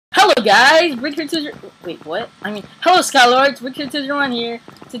Hello guys, Brick here to wait, what? I mean, hello Skylords, Brick here to one here.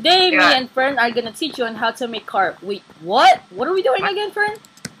 Today, me and Fern are gonna teach you on how to make carp. Wait, what? What are we doing again, Fern?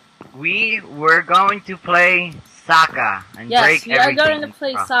 We were going to play soccer and break everything. Yes, we are going to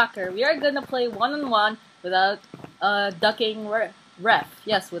play soccer. We are gonna play one-on-one without ducking ref.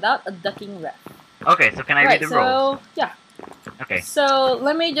 Yes, without a ducking ref. Okay, so can I read the rules? Yeah. Okay. So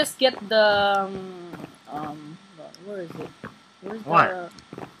let me just get the where is it? Where's what?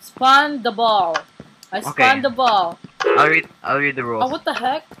 Spawn the ball. I spawned the ball. I'll read the rules. Oh, what the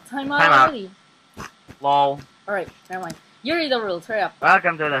heck? Time out already. Lol. Alright, never mind. You read the rules, hurry up.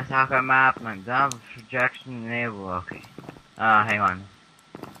 Welcome to the soccer map. McDonald's projection enable. Okay. Hang on.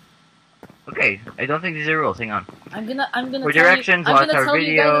 Okay, I don't think these are rules. Hang on. I'm gonna for directions, watch our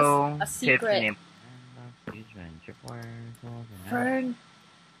video. A secret. Fern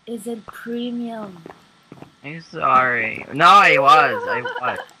isn't premium. I'm sorry. No, I was.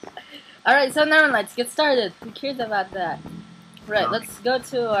 Alright, so now let's get started. Who cares about that? Right, let's go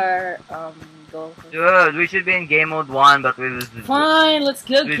to our goal. Dude, we should be in game mode 1, but with fine, let's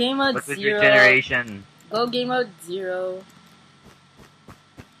go game mode 0. With regeneration. Go game mode 0.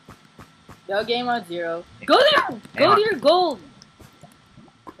 Go game mode 0. Go there! Go to your goal!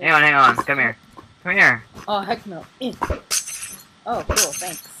 Hang on, come here. Come here. Oh, heck no. Oh, cool,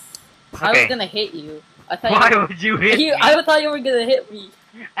 thanks. Okay. I was gonna hit you. Why would you hit me? I thought you were gonna hit me.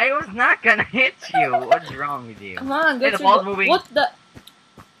 I was not gonna hit you. What's wrong with you? Come on, go to the ball's moving. What the?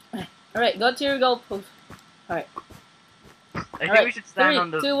 Alright, go to your goal post. Alright. I think we should stand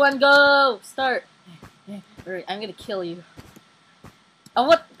on the... 3, 2, 1, go! Start! Alright, I'm gonna kill you. Oh,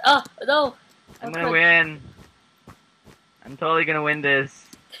 what? Oh, no! I'm gonna win. I'm totally gonna win this.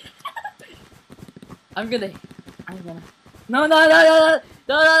 I'm gonna... No!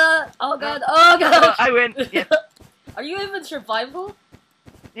 Oh god, oh god! I win! Yes. Are you even survival?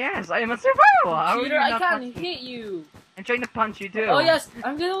 Yes, I am a survival! Cheater, I can't hit you! I'm trying to punch you too! Oh yes,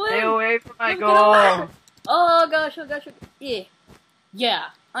 I'm gonna win! Stay away from my goal! Oh gosh, yeah! Yeah,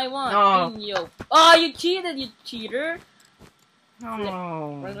 I won! No. Oh, you cheated, you cheater!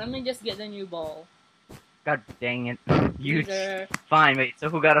 No! Well, let me just get the new ball. God dang it. You... Fine, wait, so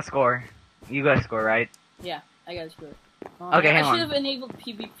who got a score? You got a score, right? Yeah, I got a score. Okay, hang on. I should have enabled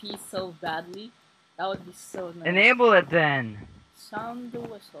PvP so badly. That would be so nice. Enable it then. Sound the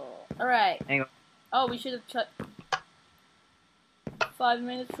whistle. Alright. Hang on. Oh, we should have checked. 5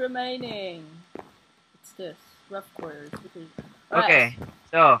 minutes remaining. What's this? Rough quarters. Right. Okay,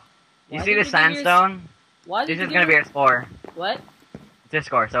 so you see the sandstone? This is gonna be our score. What? It's a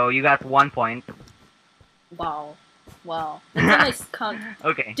score. So you got 1 point. Wow. Wow. That's a nice count.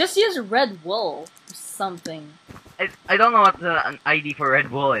 Okay. Just use red wool or something. I don't know what the ID for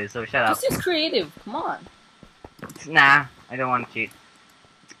Red Bull is, so shut up. Just use creative. Come on. Nah, I don't want to cheat.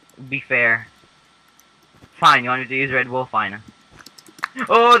 Be fair. Fine, you want me to use Red Bull? Fine.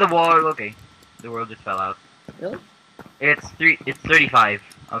 Oh, the wall. Okay, the world just fell out. Really? It's 35.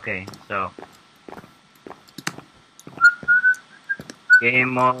 Okay, so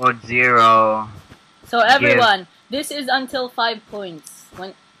game mode 0. So everyone, this is until 5 points.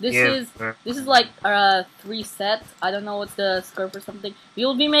 This is like 3 sets. I don't know what's the score for something. We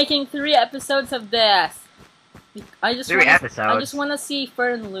will be making 3 episodes of this. I just want to see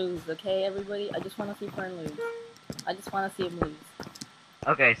Fern lose, okay, everybody? I just want to see Fern lose. I just want to see him lose.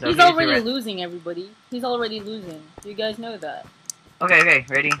 Okay, so he's already losing, everybody. He's already losing. You guys know that. Okay,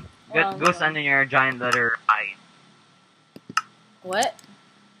 ready? Go stand in your giant letter I. What?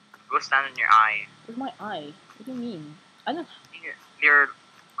 Go stand in your eye. Where's my eye? What do you mean? I don't. Your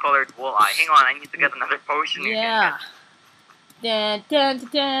colored wool eye. Hang on, I need to get another potion. Yeah. Dan.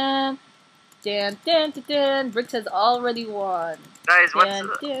 Bricks has already won. Guys, what's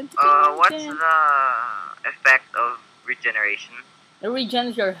the effect of regeneration? It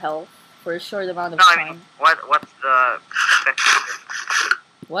regens your health for a short amount of time. I mean, what's the effect number?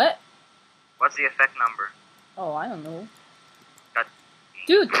 What? What's the effect number? Oh, I don't know.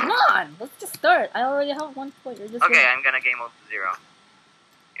 Dude, come on! Let's just start. I already have 1 point. You're just okay, I'm gonna game mode 0.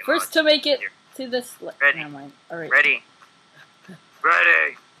 First to make it to this. Ready. Never mind. All right. Ready.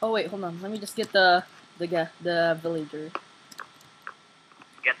 Ready. Oh wait, hold on. Let me just get the villager.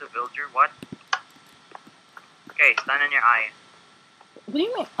 Get the villager? What? Okay, stand in your eye. What do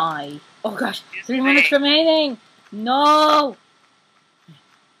you mean eye? Oh gosh, 3 minutes remaining. No.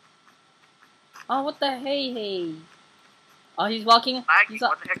 Oh, what the hey? Oh, he's walking. What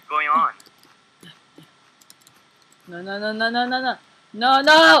the heck's going on? No!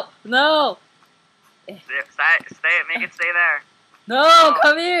 Make it stay there. No,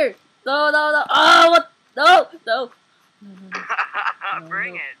 come here! No! Oh, what? No! No,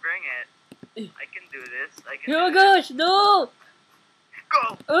 bring no. it, bring it. I can do this. I can Oh do gosh, no!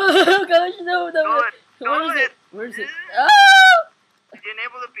 Go! Oh gosh, no, no. Do it! Where Do is it? it! Where is it? Mm. Oh! Did you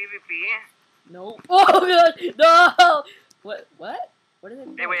enable the PvP? No. Oh god, no! What? What? What is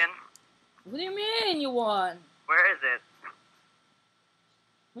it? They win. What do you mean you won? Where is it?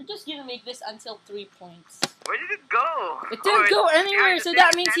 We're just gonna make this until 3 points. Where did it go? It didn't go anywhere, so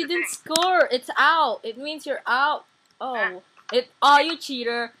that means you didn't score. It's out. It means you're out. Oh, oh, you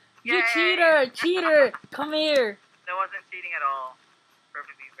cheater! You Yay. cheater! Cheater! Come here. That wasn't cheating at all.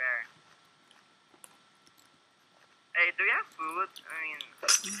 Perfectly fair. Hey, do we have food? I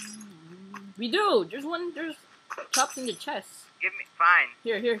mean, We do. There's chops in the chest. give me. Fine.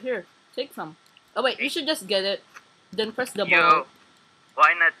 Here. Take some. Oh wait, you should just get it. Then press the ball. Yo.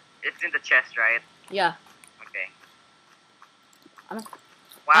 Why not? It's in the chest, right? Yeah. Okay. I'm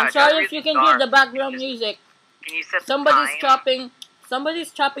Wow, sorry if you can hear the background music. Can you set Somebody's time?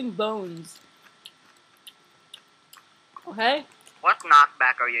 chopping bones. Okay? What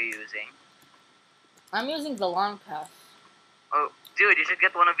knockback are you using? I'm using the long pass. Oh, dude, you should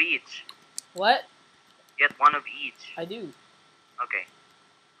get one of each. What? Get one of each. I do. Okay.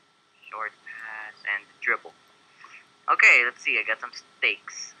 Short pass and dribble. Okay, let's see. I got some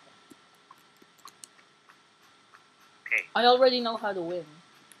steaks. Okay. I already know how to win.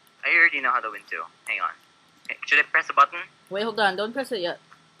 I already know how to win too. Hang on. Okay, should I press a button? Wait, hold on. Don't press it yet.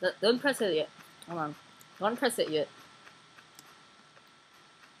 Don't press it yet. Hold on. Don't press it yet.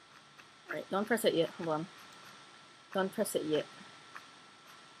 Alright, don't press it yet. Hold on. Don't press it yet.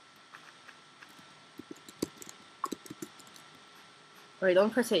 Alright,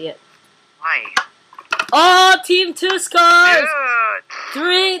 don't press it yet. Why? Oh, team 2 scores!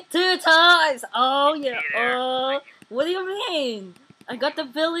 Dude! 2 times! Oh, yeah. Cheater. Oh, what do you mean? I got the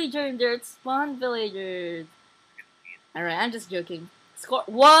villager in there. It's spawn villagers. Alright, I'm just joking. Score.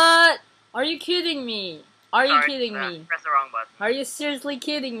 What? Are you kidding me? Are you kidding me? Press the wrong button. Are you seriously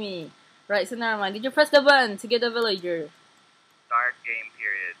kidding me? Right, so never mind. Did you press the button to get the villager? Start game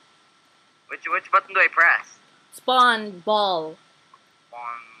period. Which button do I press? Spawn ball.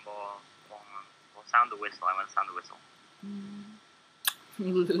 Spawn ball. Sound the whistle. I want to sound the whistle.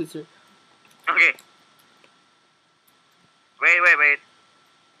 Loser. Okay. Wait.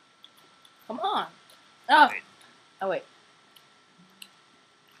 Come on. Oh. Wait. Oh, wait.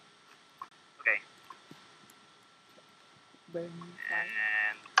 Okay. Burn. And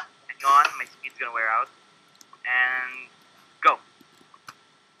hang on, my speed's gonna wear out. And go.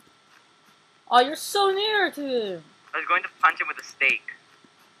 Oh, you're so near to him. I was going to punch him with a stake.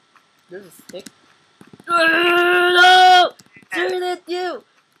 There's a stick. No! Shoot at you!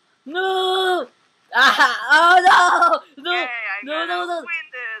 No! Ah! Oh no! No! Yay, No! win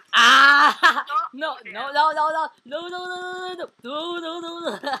this. Ah! No,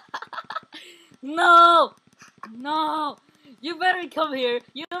 No! No! You better come here.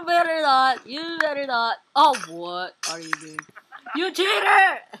 You better not. You better not. Oh, what are you doing? You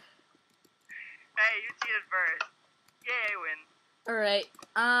cheater! Hey, you cheated first. Yay, I win. Alright.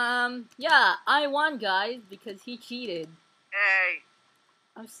 Yeah, I won, guys, because he cheated. Hey.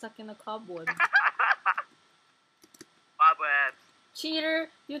 I'm stuck in a cobweb. Cobwebs. Cheater,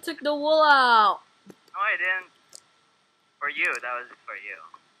 you took the wool out. No, I didn't. For you, that was for you.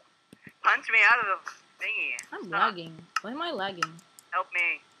 Punch me out of the thingy. I'm Stop. lagging. Why am I lagging? Help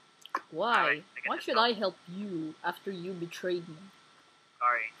me. Why? Alright, I Why guess should so. I help you after you betrayed me?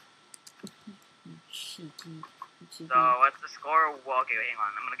 Sorry. You cheeky. So, what's the score? Well, okay, hang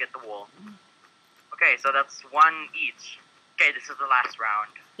on. I'm gonna get the wool. Okay, so that's one each. Okay, this is the last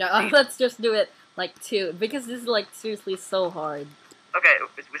round. Yeah, let's just do it like 2, because this is like seriously so hard. Okay,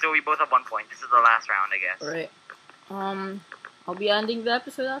 so we both have 1 point. This is the last round, I guess. Alright. I'll be ending the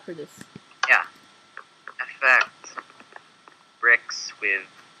episode after this. Yeah. Effect. Bricks with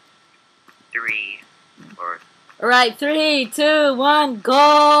 3 or... Alright, 3, 2, 1,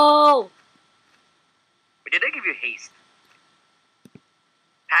 go! Wait, did I give you haste?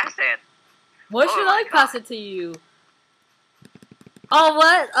 Pass it. Why Oh should my I pass God. it to you? Oh,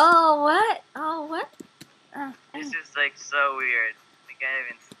 what? Oh, what? Oh, what? This is like so weird. I can't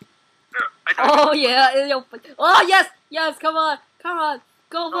even... Oh, yeah. Oh, yes! Yes, come on! Come on!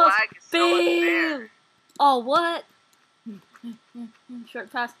 Go, The Wolf! lag is so unfair. Oh, what? Short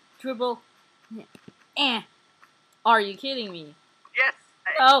pass, dribble. Are you kidding me? Yes!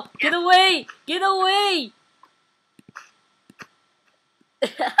 Oh, get away! Get away!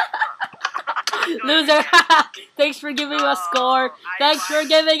 Loser! Thanks for giving a score! Thanks for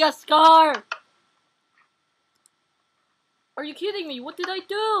giving a score! Are you kidding me? What did I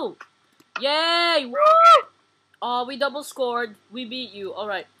do? Yay! Woo! We double scored. We beat you.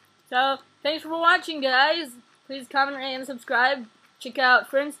 Alright. So, thanks for watching, guys. Please comment, rate, and subscribe. Check out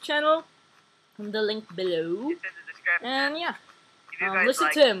Fern's channel from the link below. It's in the description. And yeah, If you guys listen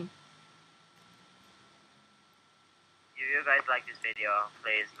like, to him. If you guys like this video,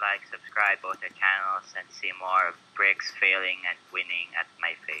 please like, subscribe both our channels, and see more of bricks failing and winning at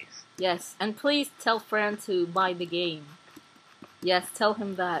my face. Yes, and please tell Fern to buy the game. Yes, tell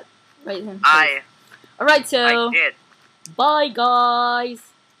him that. Right in his Alright, so I did. bye, guys.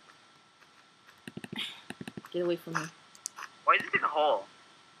 Get away from me. Why did it dig a hole?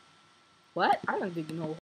 What? I don't dig no